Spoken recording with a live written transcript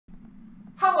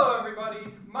Hello everybody,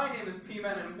 my name is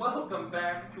P-Man and welcome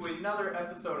back to another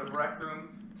episode of Rec Room.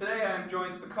 Today I am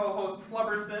joined with the co-host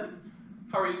Flubberson.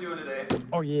 How are you doing today?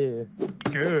 Oh yeah,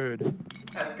 good.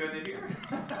 That's good to hear.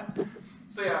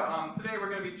 So yeah, today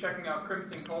we're going to be checking out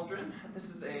Crimson Cauldron.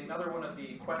 This is another one of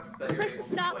the quests that you're able to play. Press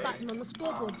the start button on the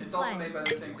scoreboard to It's play. also made by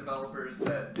the same developers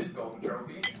that did Golden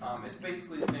Trophy. It's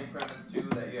basically the same premise too,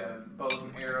 that you have bows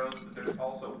and arrows, but there's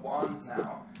also wands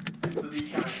now. And so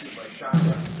these kind of shoot like shotguns,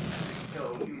 so you can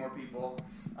kill a few more people.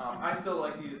 I still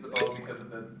like to use the bow because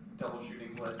of the double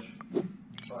shooting glitch.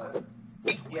 But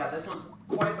yeah, this one's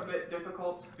quite a bit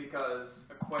difficult because,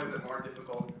 quite a bit more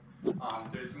difficult.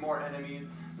 There's more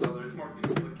enemies, so there's more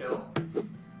people to kill.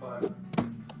 But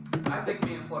I think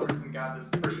me and Flubberson got this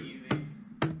pretty easy.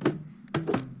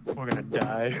 We're gonna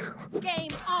die.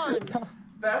 Game on!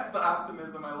 That's the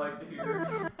optimism I like to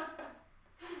hear.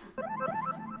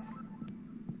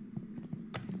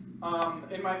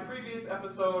 In my previous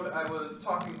episode, I was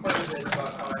talking quite a bit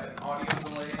about how I had an audio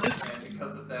delay, and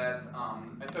because of that,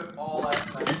 I took all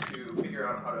last night to figure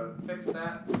out how to fix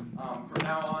that. From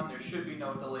now on, there should be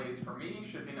no delays for me,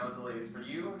 should be no delays for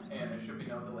you, and there should be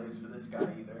no delays for this guy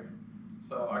either.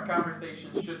 So our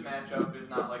conversations should match up. There's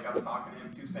not like I'm talking to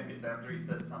him 2 seconds after he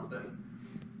said something.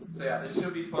 So yeah, this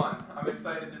should be fun. I'm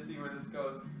excited to see where this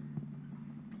goes.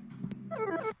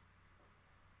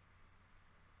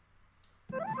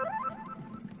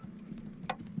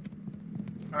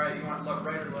 Alright, you want to look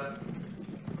right or left?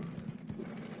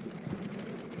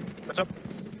 What's up?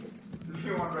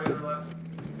 You want right or left?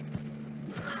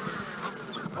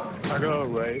 Oh. I go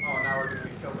right. Oh, now we're gonna be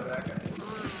killed by that guy.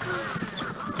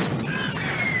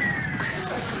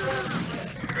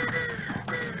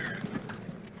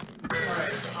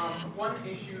 Alright, one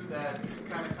issue that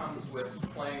kind of comes with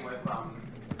playing with a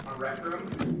Rec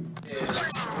Room is,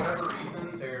 for whatever reason,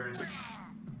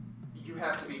 you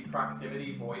have to be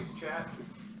proximity voice chat.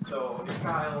 So if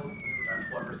Kyle's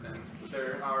Flubberson, I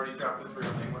already dropped his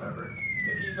real name, whatever.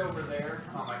 If he's over there,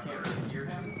 I can't really hear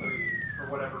him, so for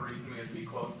whatever reason we have to be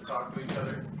close to talk to each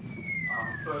other.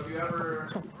 So if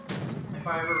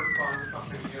I ever respond to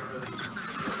something you don't really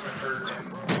heard him,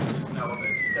 just know that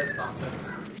he said something.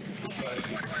 But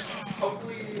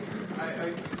hopefully, I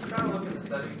was trying to look at the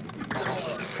settings to see if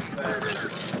better.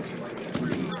 But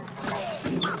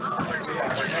yeah,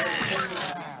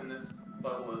 there's in this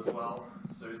level as well.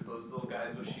 So there's those little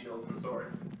guys with shields and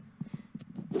swords.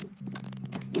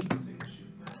 Let's see,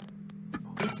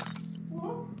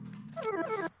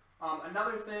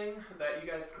 another thing that you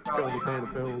guys could probably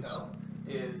obviously tell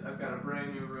is I've got a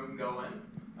brand new room going.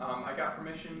 I got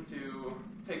permission to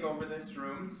take over this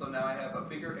room, so now I have a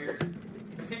bigger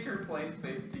play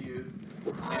space to use,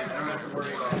 and I don't have to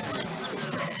worry about in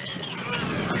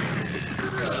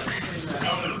the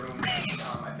other room.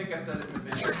 I think I said it in the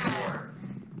video before.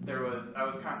 I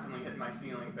was constantly hitting my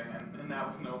ceiling fan, and that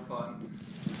was no fun.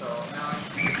 So now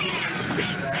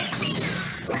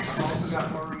I've also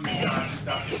got more room to dodge and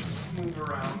stuff to move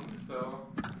around, so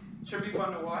it should be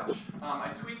fun to watch.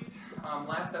 I tweaked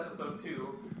last episode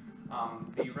too.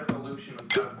 The resolution was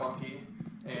kind of funky,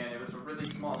 and it was a really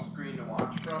small screen to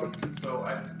watch from, so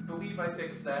I believe I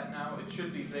fixed that now. It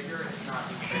should be bigger, it's not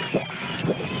just big.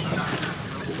 I'm not sure.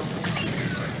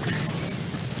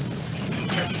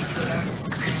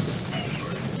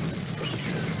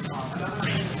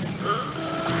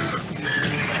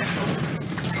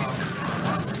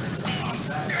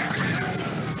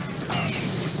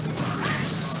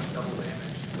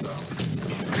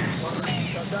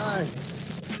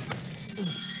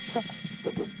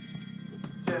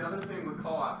 See, another thing with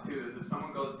co-op too is if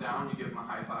someone goes down, you give them a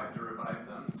high five to revive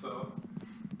them, so.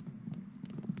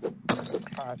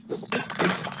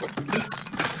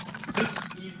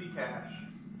 Easy cash.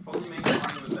 Fully making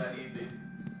money was that easy.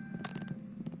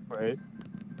 Right.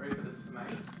 Ready for the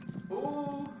snipe?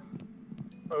 Ooh!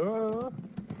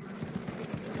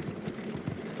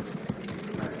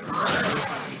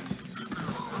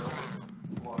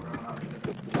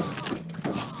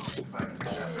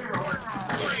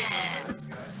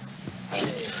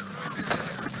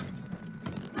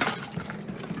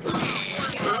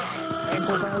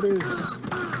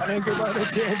 An ankle biter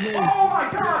killed me! Oh my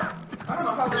god! I don't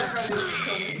know how that guy did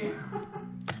kill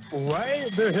me. Right?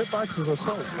 Their hitboxes are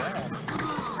so bad.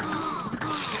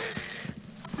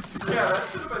 Yeah, that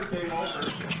should have been game over.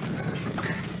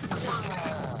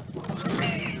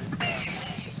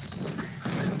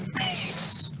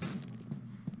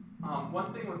 One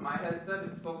thing with my headset,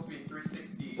 it's supposed to be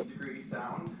 360-degree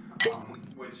sound,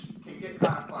 which can get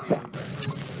kind of funny with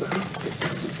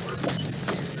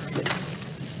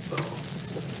So,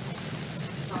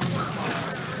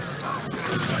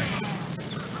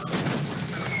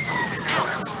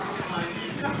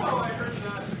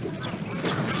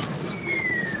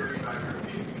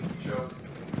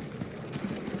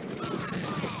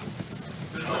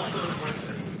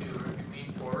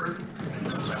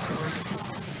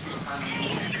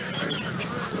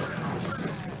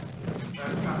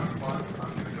 That's kind of fun.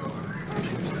 I'm gonna go.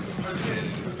 I'm getting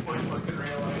into this place like in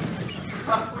real life.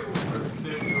 Probably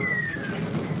ridiculous.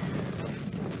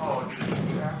 Oh, dude, he's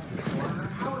trapped in the corner.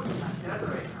 How is he not dead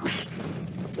right now?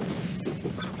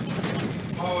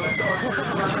 Oh, that's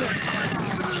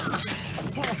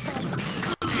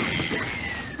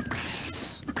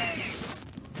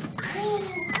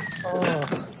Oh,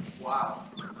 wow.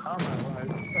 oh my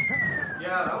life.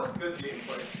 Yeah, that was good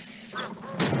gameplay.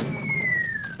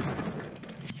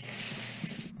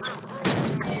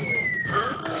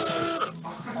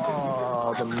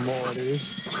 Oh, the Mortys.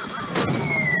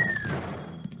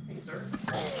 Hey, sir.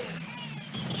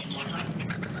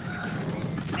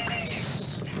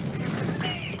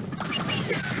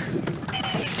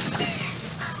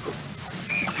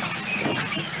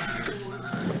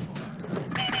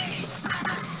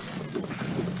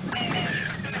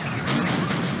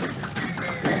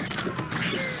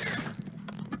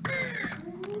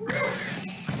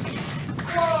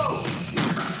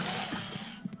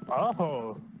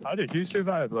 Oh, how did you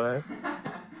survive that?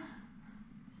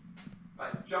 By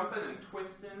jumping and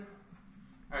twisting.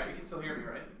 Alright, you can still hear me,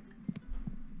 right?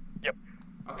 Yep.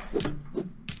 Okay.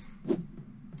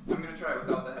 I'm gonna try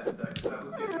without the headset, because that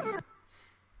was getting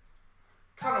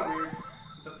kind of weird.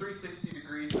 The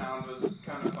 360-degree sound was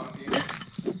kind of funky.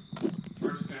 So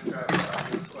we're just gonna try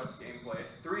without this Quest gameplay.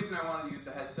 The reason I wanted to use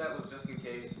the headset was just in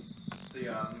case the,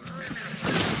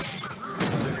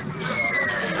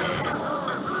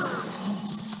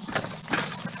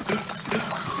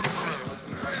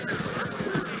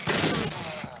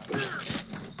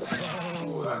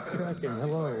 Tracking,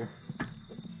 hello.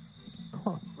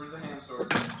 Where's the hand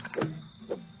sword?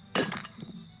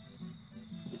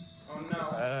 Oh no.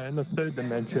 In the third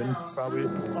dimension, probably.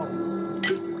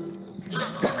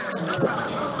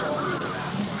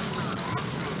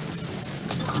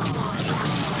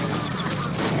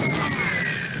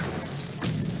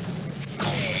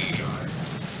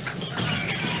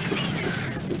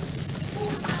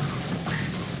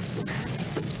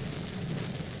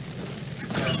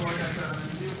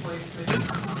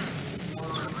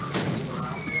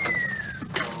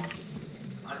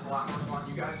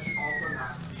 You guys should also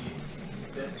not see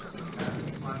this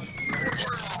as much either,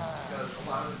 because a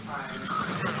lot of the time,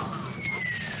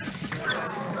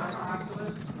 the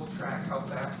Oculus will track how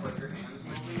fast like your hand's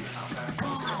moving and how fast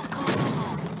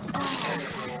and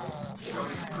it will show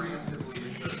you preemptively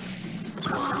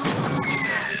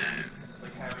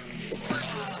like having you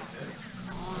like this.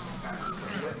 Kind of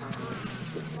whip my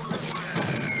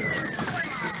can't show you.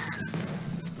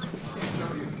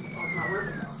 Oh, it's not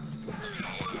working now.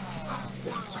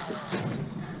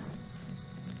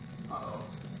 Uh-oh.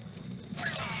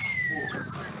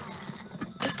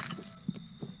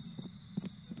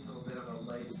 A little bit of a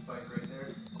light spike right there.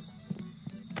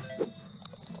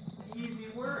 Easy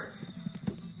work.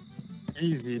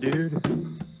 Easy, dude.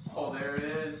 Oh, there it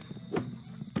is.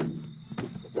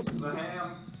 The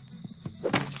ham.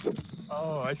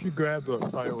 Oh, I should grab the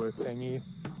firework thingy.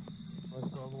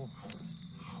 What's level?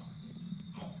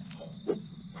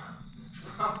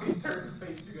 Probably turn and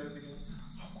face you guys again.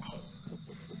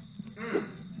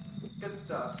 Good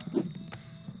stuff.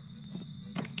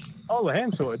 Oh, the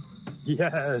ham sword.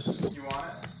 Yes. You want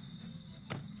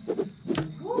it?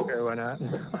 Woo. Sure, why not?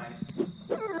 Nice.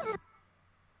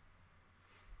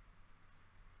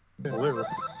 Deliver.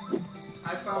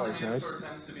 I found the that's hand nice. sword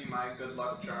tends to be my good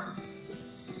luck charm.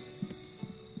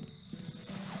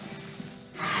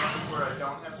 Where I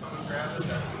don't have someone grab it,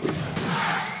 that's when I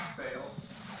fail.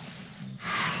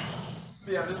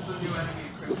 But yeah, this is a new enemy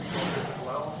in Crimson Cauldron as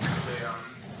well. They,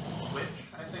 witch,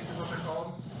 I think is what they're called.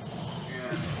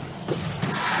 And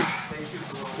they shoot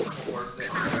the little orbs at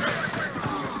you.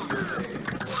 Use a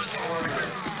orb or a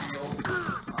shield to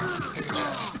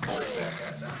pull back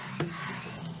at them.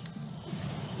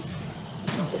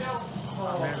 Don't kill!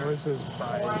 Oh man, where's his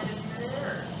Why fight? is he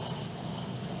there?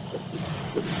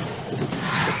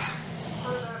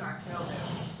 How did I not kill him?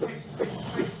 Wait.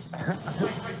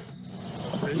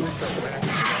 Physics are whack.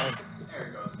 There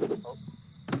it goes. Oh.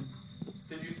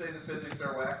 Did you say the physics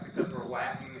are whack because we're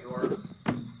whacking the orbs?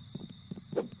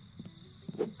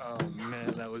 Oh man,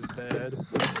 that was bad.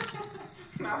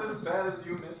 Not as bad as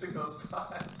you missing those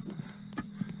pots.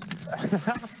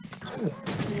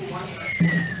 One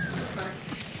sec.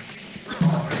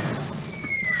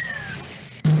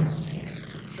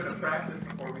 Should have practiced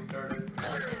before we started.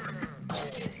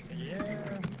 Yeah.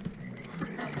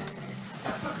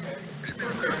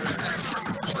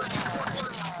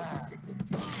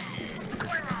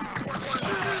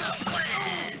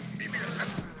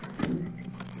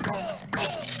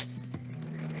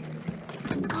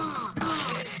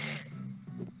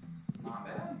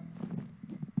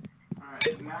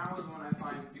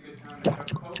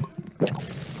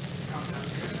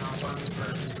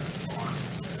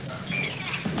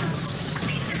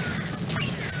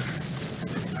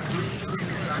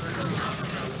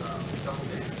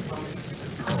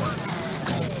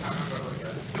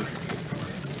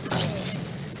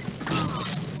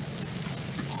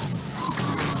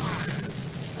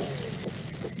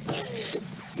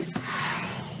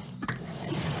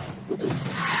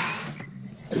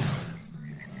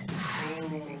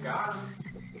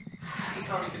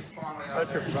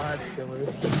 Such a vibe killer.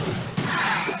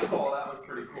 Oh, that was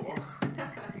pretty cool.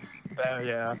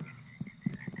 Yeah.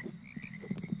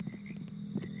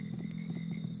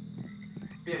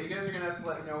 Yeah, you guys are gonna have to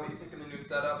let me know what you think of the new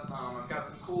setup. I've got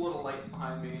some cool little lights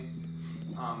behind me.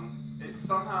 It's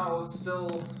somehow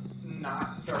still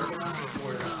not dark enough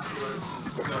where it can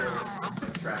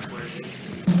still track where it is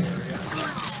in the area.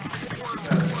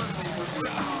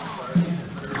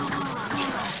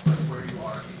 Like where you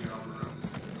are in your own room.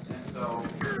 And so,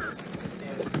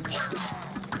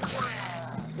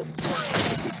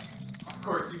 of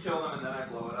course you kill them and then I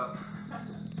blow it up.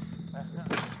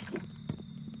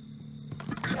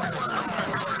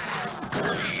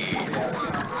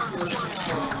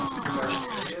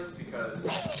 Because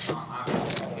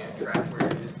obviously you can't track where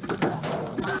it is.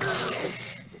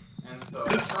 And so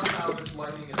somehow this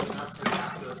lighting is enough for the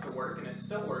Oculus to work, and it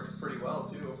still works pretty well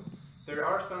too. There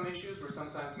are some issues where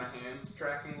sometimes my hands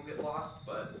tracking will get lost,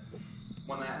 but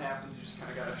when that happens you just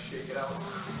kind of gotta shake it out.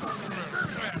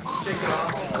 Shake it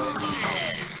off.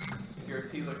 If you're a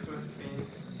Taylor Swift fan,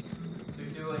 they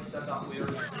do like set up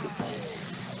weird.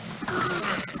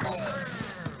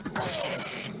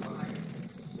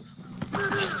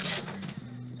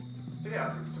 So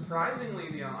yeah, surprisingly,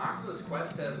 the Oculus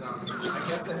Quest has, I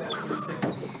guess it has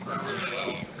 360 sound as well,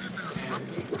 and it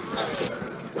seems to be better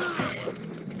than it was.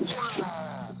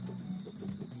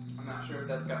 I'm not sure if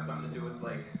that's got something to do with,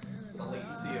 like, the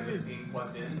latency of it being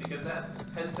plugged in, because that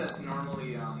headset's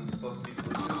normally supposed to be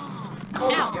Bluetooth. Oh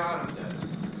my god, I'm dead.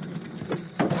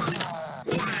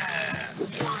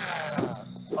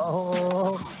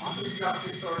 Oh. You dropped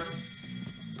your sword.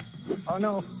 Oh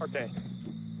no. Okay.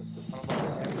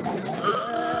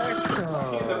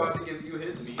 He's about to give you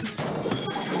his meat.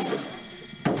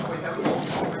 Wait, have we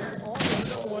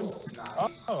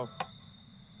Nice. Oh.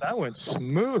 That went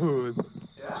smooth.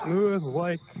 Yeah. Smooth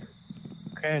like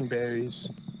cranberries.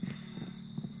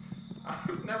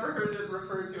 I've never heard it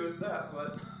referred to as that,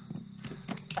 but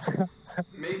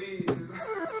maybe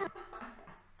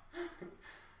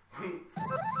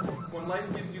when life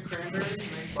gives you cranberries, you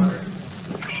make butter.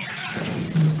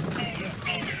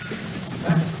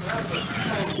 That's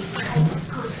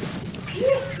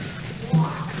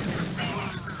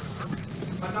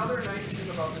another nice thing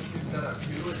about this new setup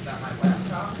too is that my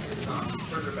laptop is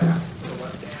further back, so the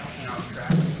webcam is now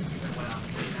tracking even when I'm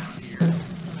way down here.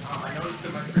 I noticed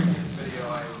in my previous video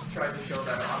I tried to show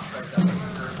that off by ducking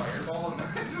under a fireball and then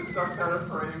I just ducked out of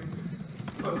frame.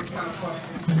 So it's kind of funny.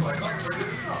 It's like, oh, where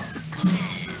did it go?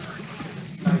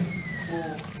 Snipe.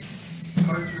 Cool.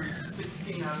 Archery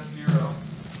 16 out of 0.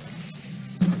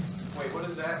 Wait, what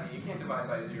does that mean? You can't divide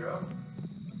by 0.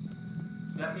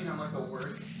 Does that mean I'm like the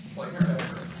worst player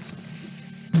ever?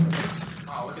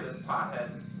 Oh, look at this pothead.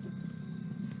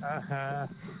 Uh-huh.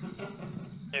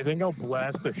 You think I'll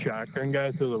blast the shotgun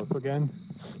guy through the roof again?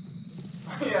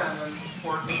 Yeah, and then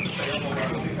force him to fail the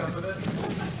level because of it.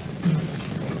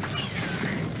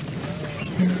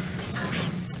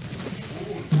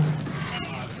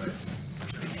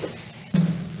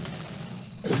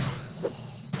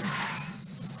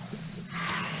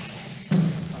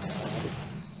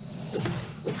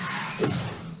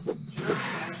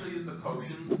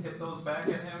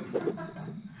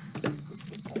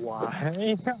 Why?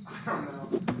 I don't know.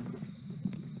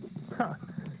 Huh.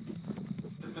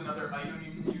 It's just another item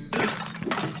you can use. How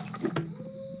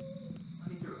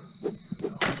do you do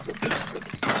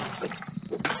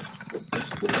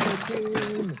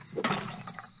it?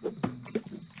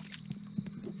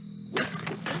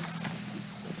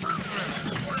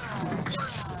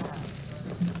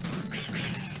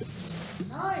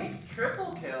 Nice!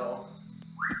 Triple kill!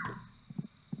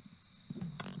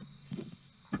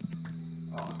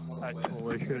 I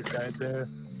totally should have died there.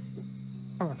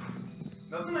 Huh.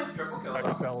 That was a nice triple kill.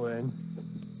 I fell in.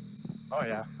 Oh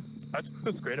yeah. That's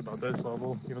what's great about this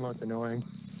level, even though it's annoying.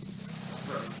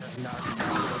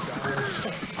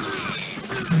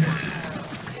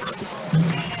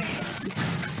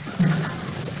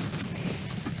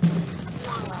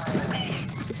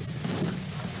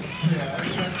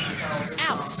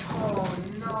 Ouch! Oh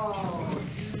no!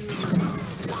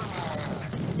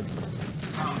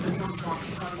 This one's going to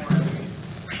ton more enemies.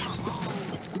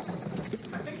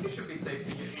 I think you should be safe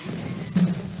to get me.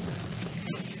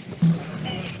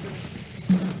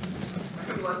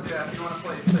 Unless, yeah, if you want to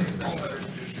play it safe, that's better to do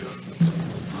too.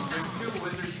 There's 2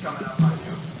 wizards coming up on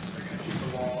you. They're going to shoot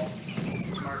the wall.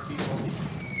 Smart people.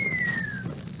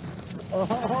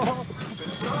 Oh.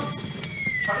 Good stuff.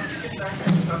 How did you get that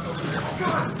guy stuck over there? Oh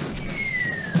god!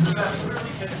 That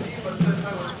really hit me, but since I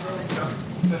was throwing just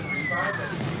then revive, that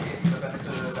he gave me the benefit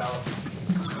of the doubt.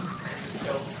 And just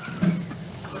killed me.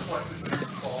 Reflected the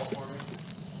fall for me.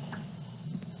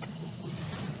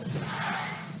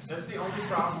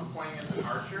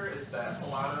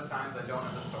 of times I don't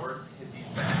have a sword to hit these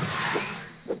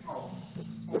bastards. Oh,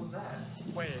 what was that?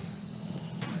 Wait.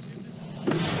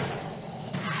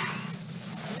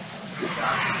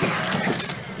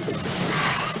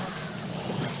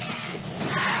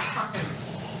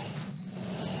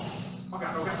 Oh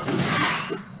god, oh god, oh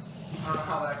god. I don't know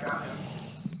how that got him.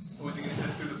 Oh, was he gonna hit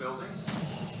it through the building?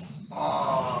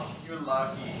 Oh, you're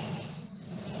lucky.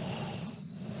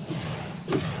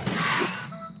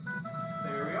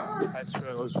 There we are. I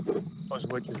swear those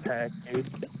witches hack, dude.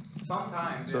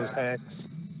 Sometimes, Those yeah. hacks.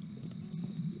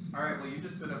 Alright, well you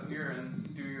just sit up here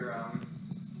and do your,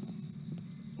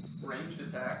 ranged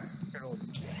attack. Yeah,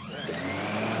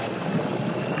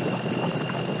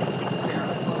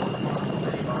 this level is one of the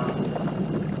mini boss.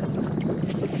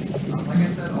 Like I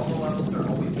said, all the levels are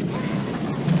always the same.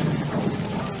 Always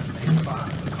one of the same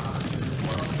spots to boss as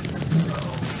well. So,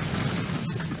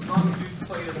 as long as you've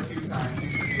played it a few times, you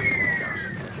should be able to catch it.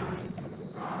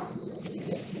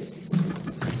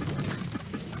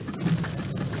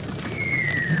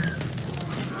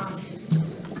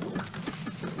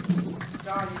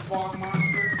 Die, you bog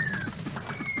monster.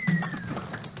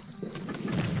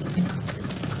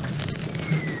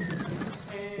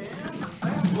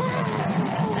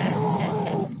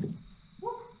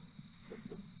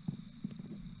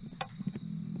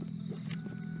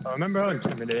 I remember how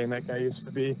intimidating that guy used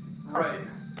to be. Right.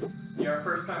 Yeah, our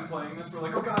first time playing this, we're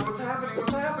like, oh god, what's happening?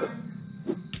 What's happening?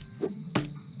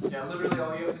 Yeah, literally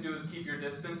all you have to do is keep your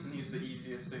distance, and he's the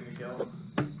easiest thing to kill.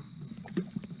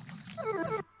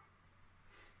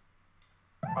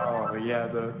 Oh, yeah,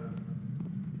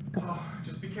 Oh,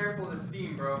 just be careful of the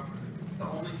steam, bro. It's the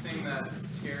only thing that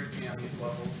scares me on these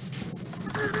levels.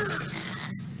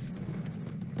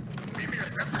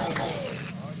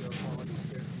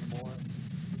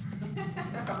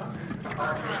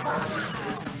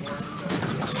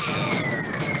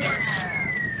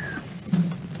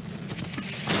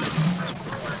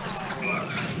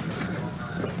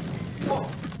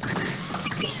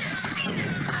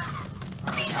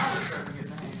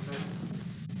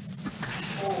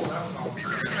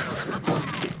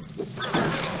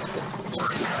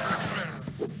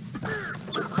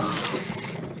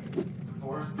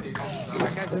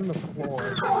 that guy's in the floor.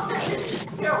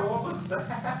 Yeah, what was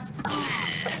that?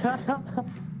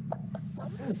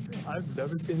 I've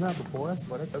never seen that before.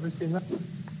 What? I've never seen that.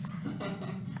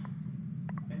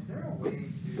 Is there a way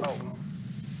to... Oh.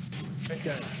 Big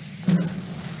guy.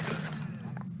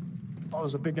 Oh,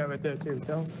 there's a big guy right there, too.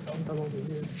 Don't come over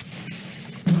here.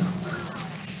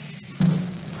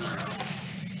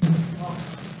 Well,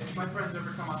 if my friends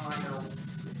ever come online, they'll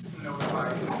notify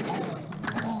you.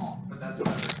 But that's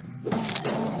whatever.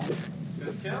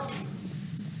 Good kill.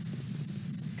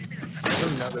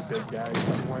 There's another big guy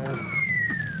somewhere.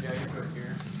 Yeah, you're good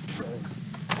here.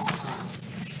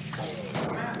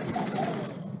 Man,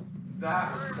 that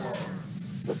was close.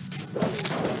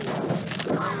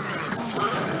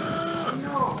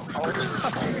 No!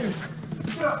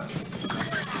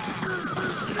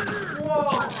 Whoa!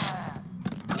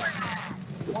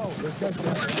 Whoa, this guy's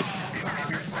dead.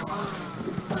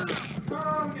 Oh,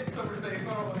 I'm getting super safe. I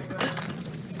don't like that.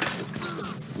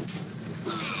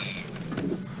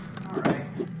 Alright.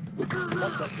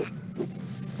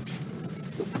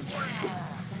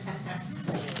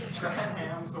 That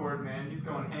ham sword, man. He's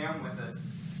going ham with it.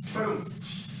 Boom!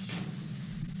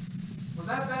 Was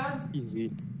that bad?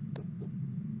 Easy.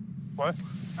 What?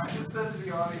 I just said to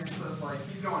the audience, I was like,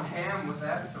 he's going ham with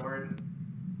that sword.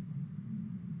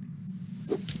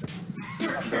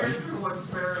 Your character looks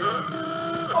very...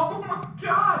 Oh my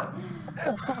god!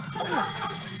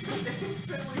 He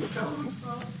instantly killed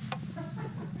himself.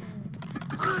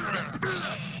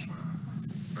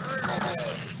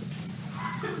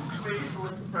 His facial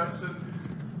expression.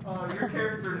 Oh, your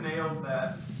character nailed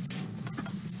that.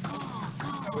 I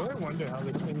really wonder how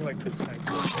this thing like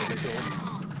detects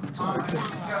I think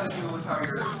it's got to do with how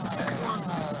you're...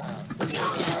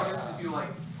 If you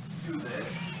like do this,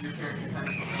 your character tends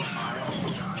to smile.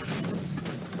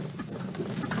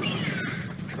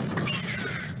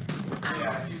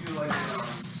 Yeah, if you do like a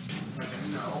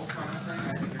no kind of thing, I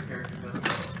think your character does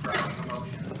express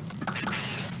emotions.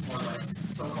 Or like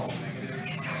so-called negative.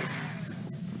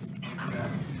 Yeah,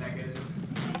 negative.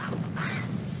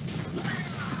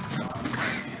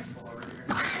 Handful over here.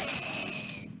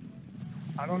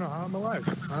 I don't know how I'm alive.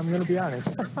 I'm gonna be honest.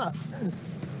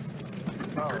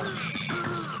 Oh.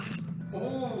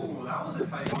 Oh, that was a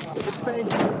tight one. It's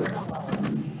fake.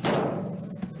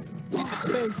 It's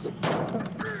fake.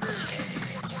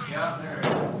 Yeah, there it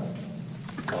is.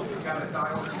 We got it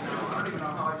dialed in now. I don't even know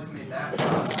how I just made that. That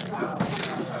was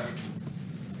tight.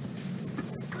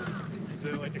 Is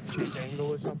there like a cheat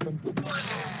angle or something?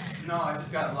 No, I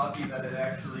just got lucky that it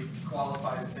actually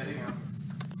qualified as hitting him.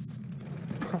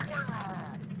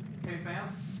 Hey fam,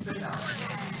 sit down.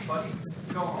 Buddy,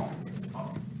 go home.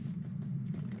 Oh.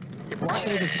 You're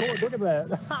blocking the sword, look at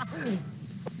that!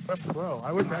 Bro,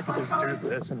 I wish I could just do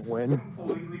this and win.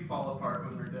 Completely fall apart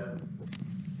when they're dead.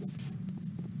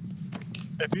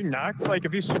 If you knock, like,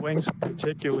 if you swing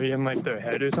particularly in, like, their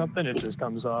head or something, it just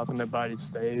comes off and their body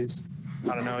stays.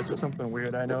 I don't know, it's just something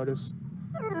weird I noticed.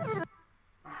 I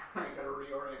gotta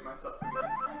reorient myself again.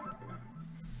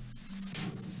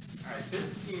 Alright,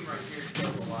 this team right here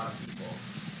kills a lot of people.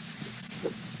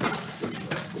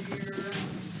 Here.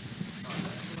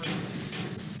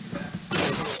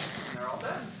 And they're all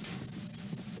dead.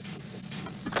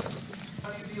 How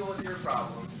do you deal with your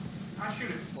problems? I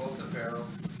shoot explosive barrels.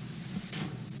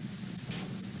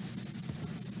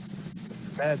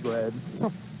 Bad red.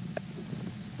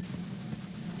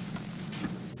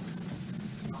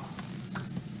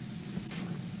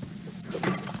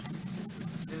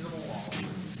 Invisible wall.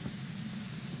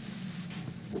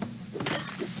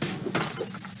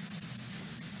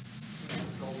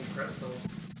 Golden crystals.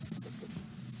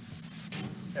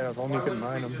 Yeah, if only you could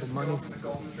mine them for money. The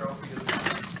golden trophy is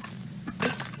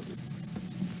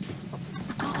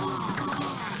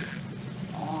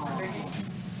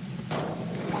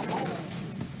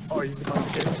Oh, he's about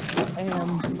to get ham.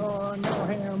 Oh, no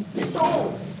ham.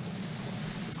 Oh!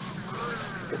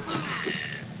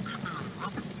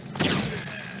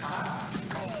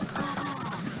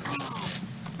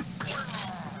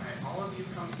 Alright, all of you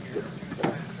come here.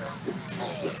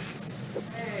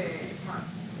 Hey, come on.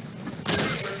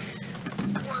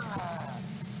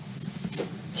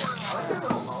 I like the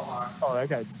little mohawks. Oh, that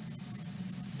guy.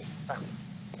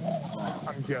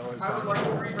 I'm jealous. I would like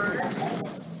 3 burgers.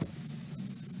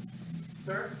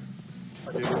 Sir? I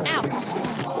do. Ow!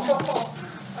 Oh,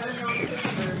 I didn't know it was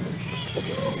there.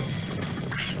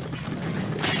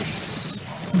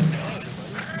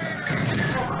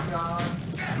 Oh my god.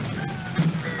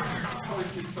 I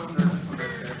always get so nervous when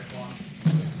they're there.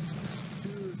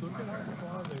 Dude, look at how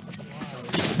far they fly.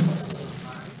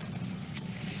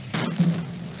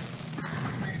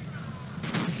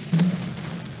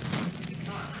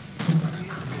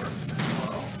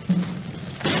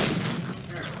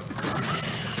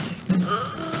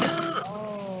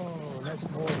 Oh, that's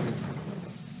more.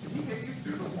 Did he hit you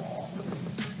through the wall?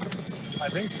 I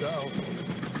think so.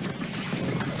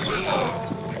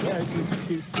 Yeah, it's just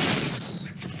cute.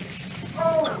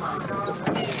 Oh my god.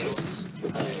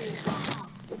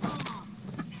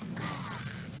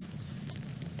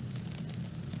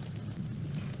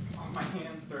 Oh, my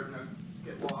hand's starting to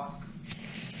get lost.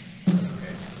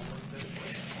 Okay, this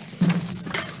way.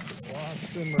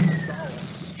 Lost in the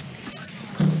solace.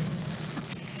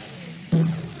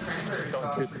 Cranberry Don't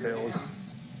sauce get for the your bills. ham.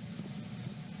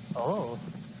 Oh.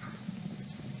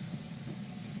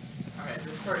 Alright,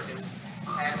 this part is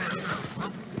happening.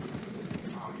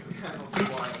 Oh, you guys will see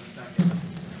why in a second.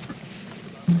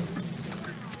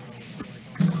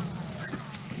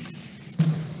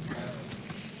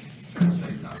 Trying to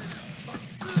say something.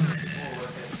 We'll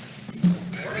look at.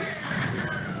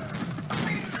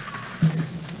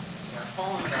 Yeah,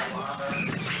 fall into that lava.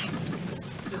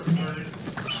 Silly birds.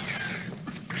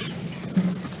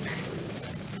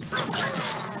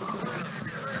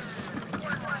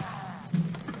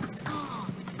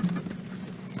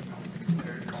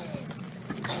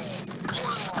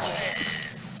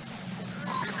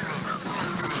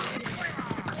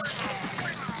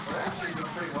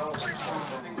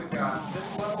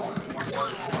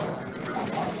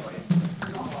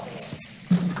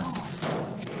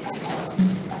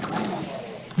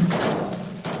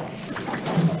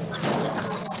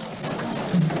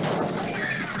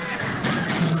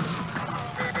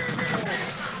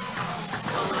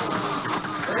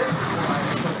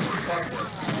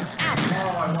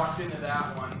 Into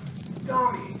that one.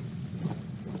 Dummy!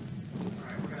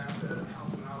 Alright, we're gonna have to help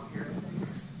him out here, I think.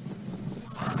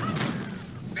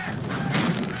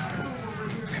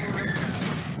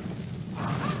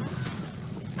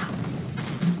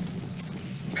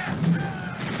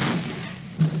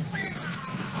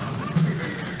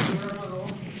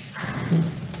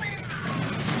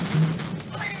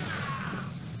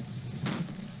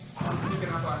 I'm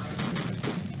sneaking up on you.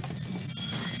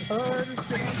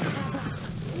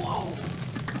 Whoa!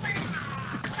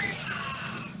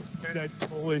 Dude, I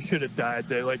totally should have died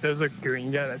there. Like, there's a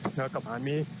green guy that snuck up on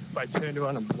me, but I turned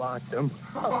around and blocked him.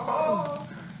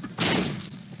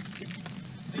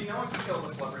 See, no one can kill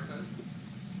the Flubberson.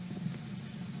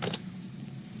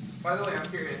 By the way, I'm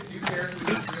curious, do you care who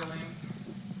these real names?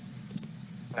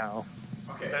 No.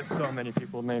 Okay. There's so many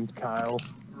people named Kyle.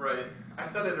 Right. I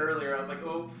said it earlier. I was like,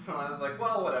 oops. And I was like,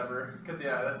 well, whatever. Because,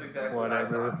 yeah, that's exactly what I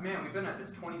thought. Man, we've been at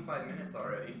this 25 minutes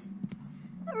already.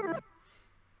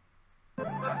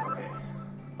 That's okay.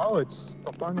 Oh, it's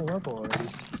the final level already.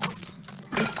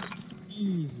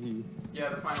 Easy. Yeah,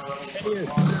 the final level. Hey,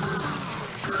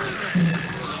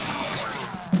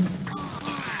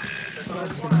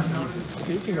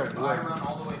 speaking of I run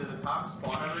all the way to the top,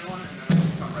 spawn everyone, and then I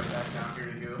just come right back down here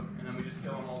to you. And then we just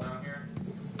kill them all down here.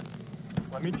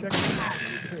 Let me check.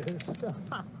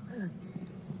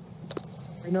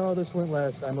 We know how this went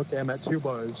last time. Okay, I'm at 2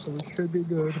 bars, so it should be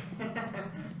good.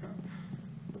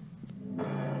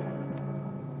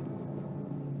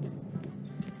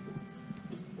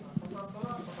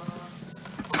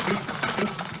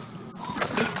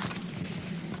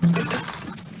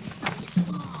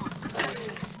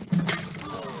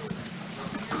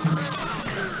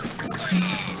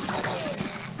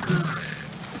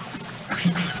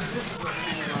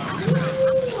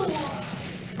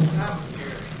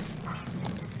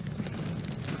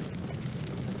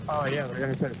 Oh yeah, we're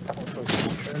gonna try to pull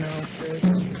those now.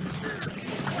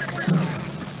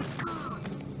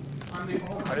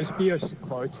 I just be a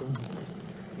Spartan.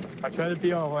 I try to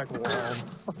be all like warm.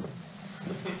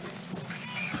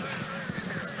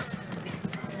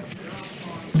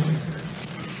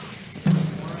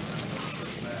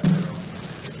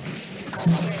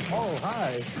 Oh,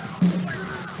 hi.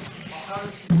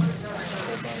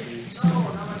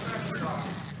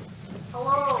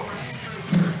 Hello.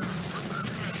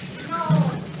 No.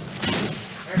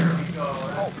 There we go.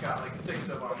 That's got like 6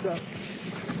 of them.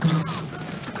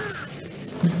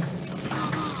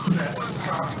 That's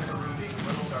probably being a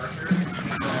little darker.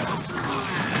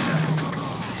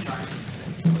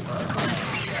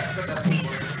 Yeah, but that's the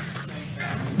word. Same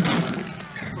thing.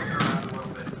 Put it around a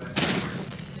little bit eventually.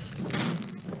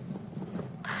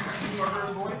 2 more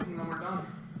little boys and then we're done.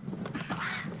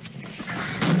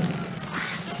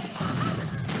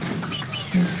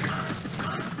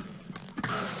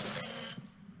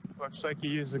 Looks like you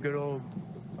use a good old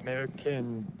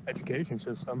American education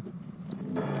system.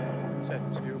 It said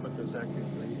 2, but there's actually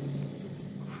 3.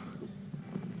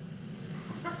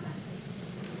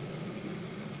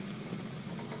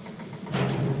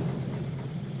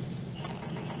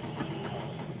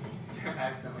 I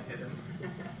accidentally hit him.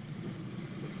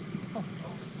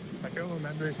 I don't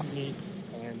remember if you need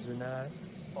hands or not.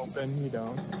 Open, you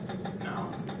don't.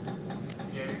 No.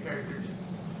 Yeah, your character just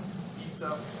eats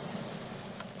up.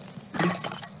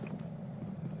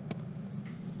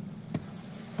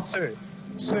 Sir,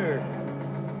 sir.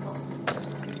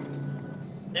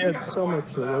 You had so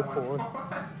much to look for.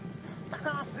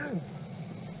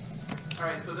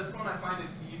 Alright, so this one I find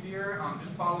it's easier.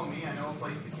 Just follow me. I know a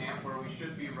place to camp where we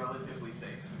should be relatively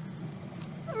safe.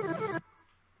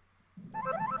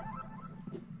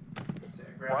 So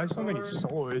why so many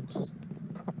swords?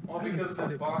 Well, because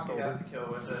this boss you have to kill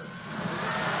with it.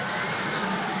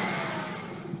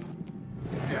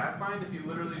 Yeah, I find if you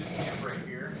literally just camp right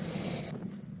here,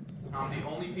 the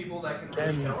only people that can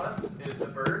really kill us is the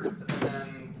birds, and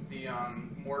then the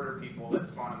mortar people that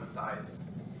spawn on the sides.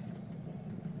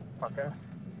 Okay.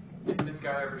 If this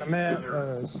guy ever shoots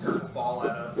another purple ball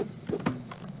at us.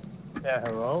 Yeah,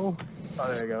 hello? Oh,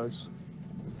 there he goes.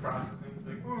 It's processing. It's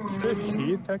like, is it a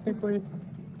sheep, technically?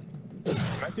 It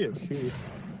might be a sheep.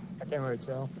 I can't really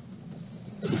tell.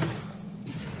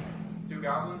 Do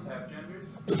goblins have genders?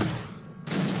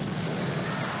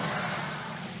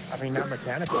 I mean, not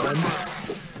mechanical.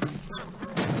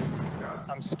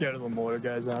 I'm scared of the mortar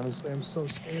guys, honestly. I'm so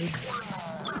scared.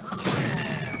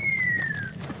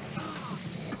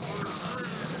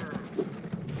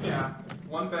 Yeah.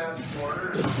 One bad mortar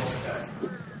and it's okay.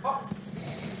 Oh!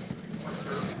 Went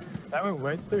through. That went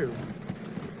right through.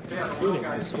 Yeah, the little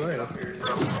guys can't get up here.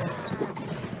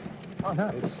 Oh,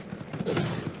 nice.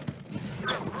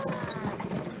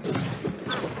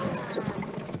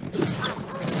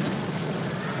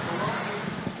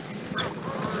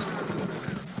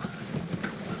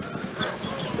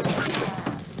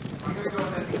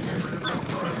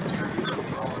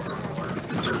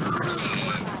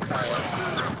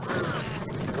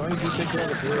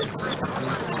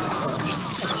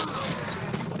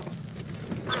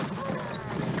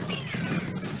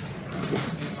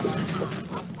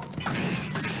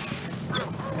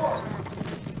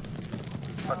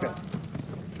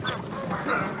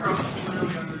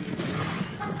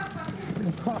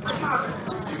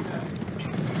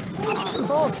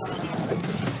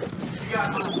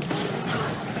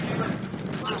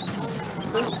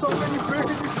 There's so many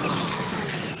birds!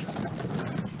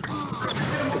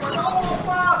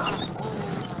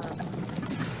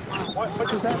 What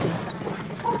just happened?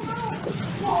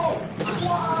 Whoa!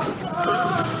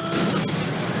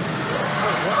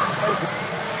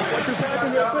 What just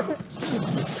happened?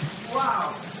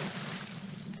 Wow.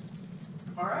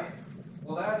 Alright.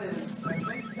 Well, that is, I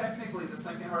think, technically the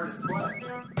second hardest quest.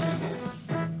 What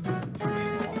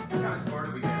kind of score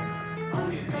do we get?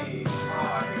 Only an 8.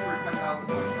 I think we're 10,000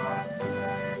 points off.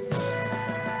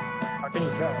 How can you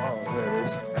tell? Oh, there it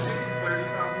is. I think it's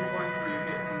 30,000 points where you're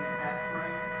getting S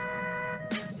rank.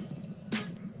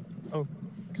 Oh,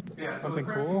 Yeah, so something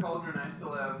with Crimson cool? Cauldron, I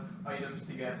still have items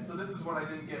to get. So this is what I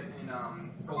didn't get in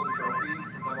Golden Trophy,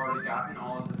 since I've already gotten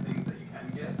all of the things that you can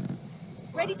get.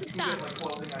 Ready to You start. get like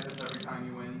clothing items every time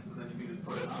you win, so then you can just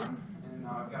put it on. And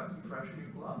now I've got some fresh new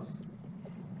gloves.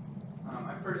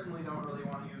 I personally don't really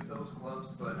want to use those gloves,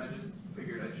 but I just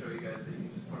figured I'd show you guys that you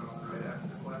can just put them on right after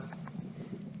the quest.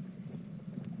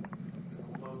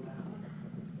 Load down.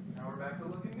 Now we're back to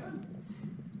looking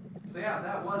good. So yeah,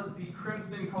 that was the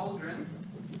Crimson Cauldron.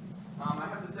 I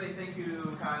have to say thank you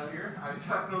to Kyle here. I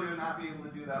definitely would not be able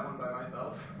to do that one by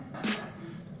myself.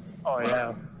 Oh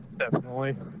yeah,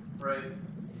 definitely. Right.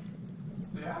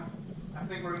 So yeah, I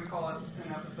think we're going to call it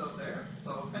an episode there.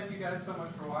 So thank you guys so much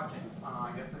for watching.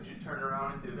 I guess I should turn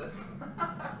around and do this.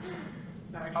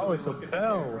 Oh, it's a look at the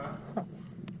bell. camera.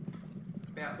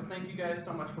 Yeah, so thank you guys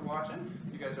so much for watching.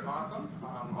 You guys are awesome.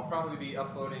 I'll probably be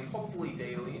uploading hopefully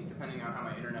daily, depending on how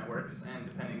my internet works and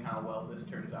depending how well this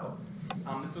turns out.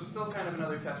 This was still kind of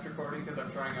another test recording because I'm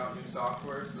trying out new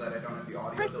software so that I don't have the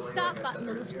audio Press the delay start like I button said on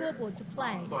the earlier. scoreboard to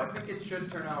play. So I think it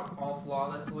should turn out all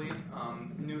flawlessly.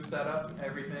 New setup,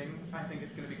 everything. I think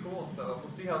it's going to be cool. So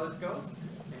we'll see how this goes.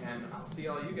 And I'll see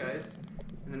all you guys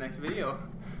in the next video.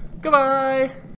 Goodbye!